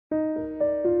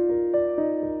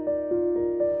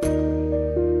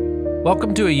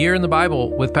Welcome to A Year in the Bible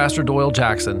with Pastor Doyle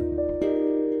Jackson.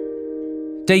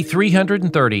 Day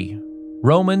 330,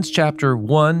 Romans chapter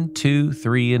 1, 2,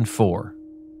 3, and 4.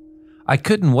 I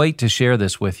couldn't wait to share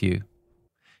this with you.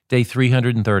 Day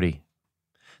 330.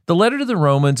 The letter to the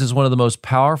Romans is one of the most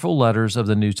powerful letters of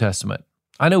the New Testament.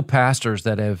 I know pastors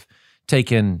that have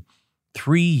taken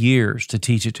 3 years to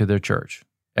teach it to their church.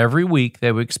 Every week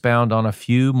they would expound on a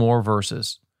few more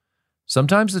verses.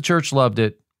 Sometimes the church loved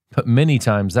it, but many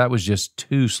times that was just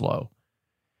too slow.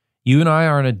 You and I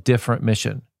are on a different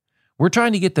mission. We're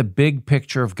trying to get the big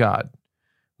picture of God.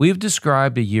 We have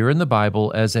described a year in the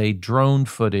Bible as a drone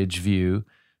footage view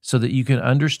so that you can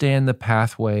understand the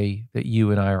pathway that you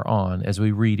and I are on as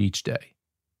we read each day.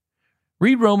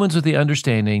 Read Romans with the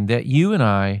understanding that you and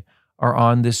I are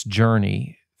on this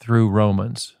journey through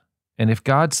Romans. And if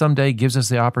God someday gives us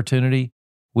the opportunity,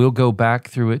 we'll go back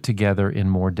through it together in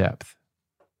more depth.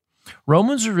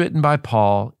 Romans was written by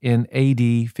Paul in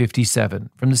AD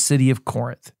 57 from the city of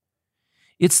Corinth.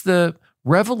 It's the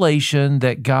revelation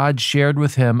that God shared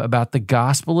with him about the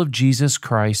gospel of Jesus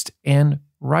Christ and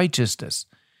righteousness.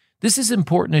 This is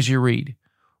important as you read.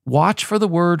 Watch for the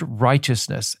word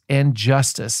righteousness and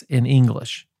justice in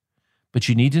English. But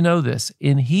you need to know this.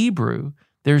 In Hebrew,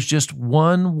 there's just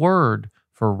one word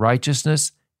for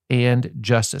righteousness and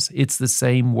justice. It's the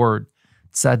same word,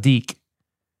 tzaddik.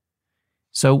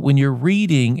 So when you're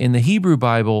reading in the Hebrew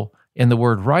Bible and the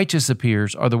word righteous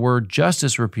appears or the word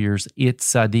justice appears, it's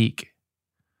tzaddik.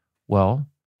 Well,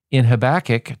 in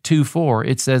Habakkuk 2:4,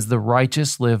 it says the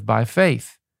righteous live by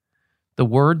faith. The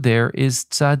word there is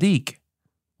tzaddik.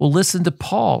 Well, listen to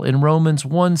Paul in Romans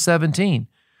 1:17.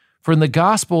 For in the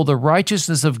gospel, the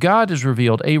righteousness of God is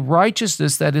revealed, a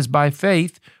righteousness that is by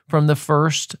faith from the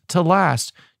first to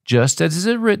last. Just as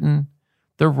it is written,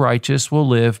 the righteous will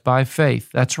live by faith.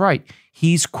 That's right.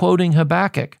 He's quoting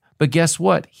Habakkuk. But guess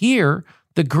what? Here,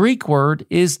 the Greek word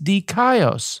is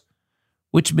dikaios,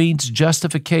 which means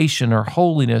justification or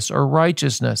holiness or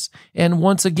righteousness. And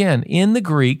once again, in the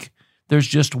Greek, there's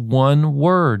just one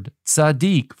word,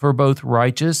 tzaddik, for both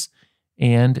righteous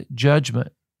and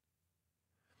judgment.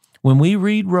 When we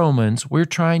read Romans, we're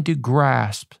trying to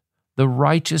grasp the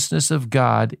righteousness of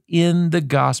God in the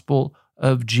gospel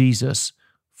of Jesus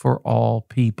for all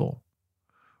people.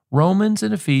 Romans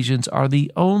and Ephesians are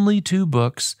the only two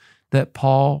books that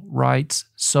Paul writes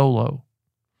solo.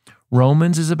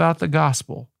 Romans is about the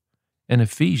gospel, and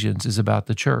Ephesians is about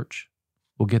the church.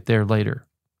 We'll get there later.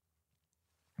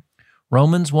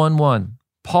 Romans 1:1,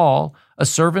 Paul, a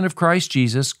servant of Christ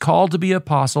Jesus, called to be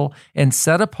apostle and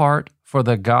set apart for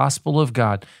the gospel of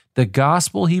God, the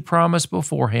gospel he promised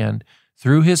beforehand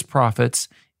through his prophets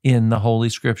in the Holy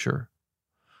Scripture.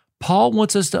 Paul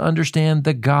wants us to understand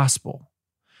the gospel.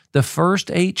 The first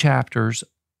 8 chapters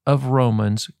of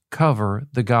Romans cover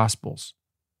the Gospels.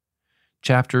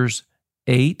 Chapters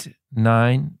 8,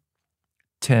 9,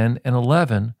 10, and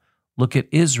 11 look at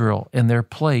Israel and their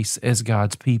place as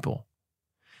God's people.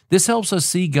 This helps us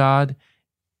see God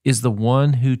is the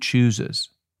one who chooses.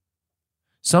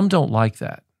 Some don't like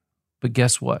that, but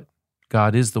guess what?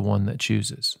 God is the one that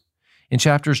chooses. In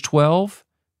chapters 12,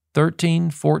 13,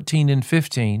 14, and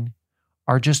 15,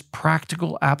 are just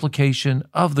practical application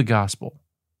of the gospel.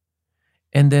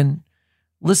 And then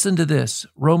listen to this,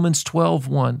 Romans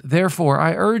 12:1. Therefore,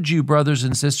 I urge you, brothers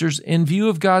and sisters, in view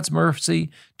of God's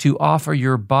mercy, to offer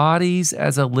your bodies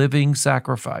as a living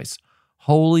sacrifice,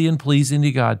 holy and pleasing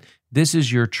to God. This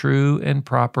is your true and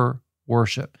proper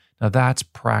worship. Now that's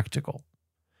practical.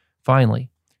 Finally,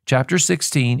 chapter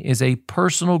 16 is a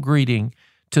personal greeting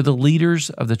to the leaders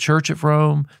of the church at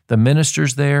Rome, the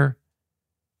ministers there,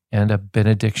 and a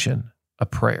benediction, a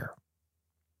prayer.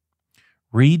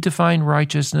 Read to find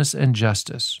righteousness and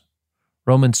justice.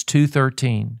 Romans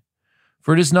 2:13.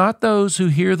 For it is not those who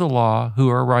hear the law who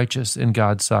are righteous in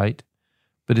God's sight,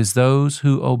 but is those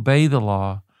who obey the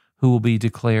law who will be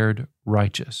declared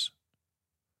righteous.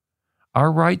 Our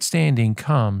right standing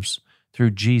comes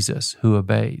through Jesus who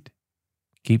obeyed.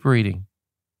 Keep reading.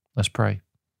 Let's pray.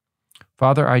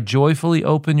 Father, I joyfully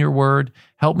open your word.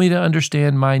 Help me to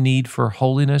understand my need for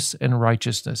holiness and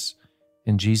righteousness.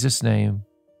 In Jesus' name,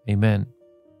 amen.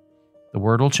 The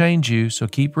word will change you, so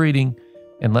keep reading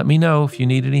and let me know if you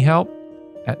need any help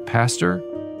at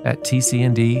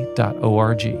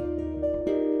pastor@tcnd.org.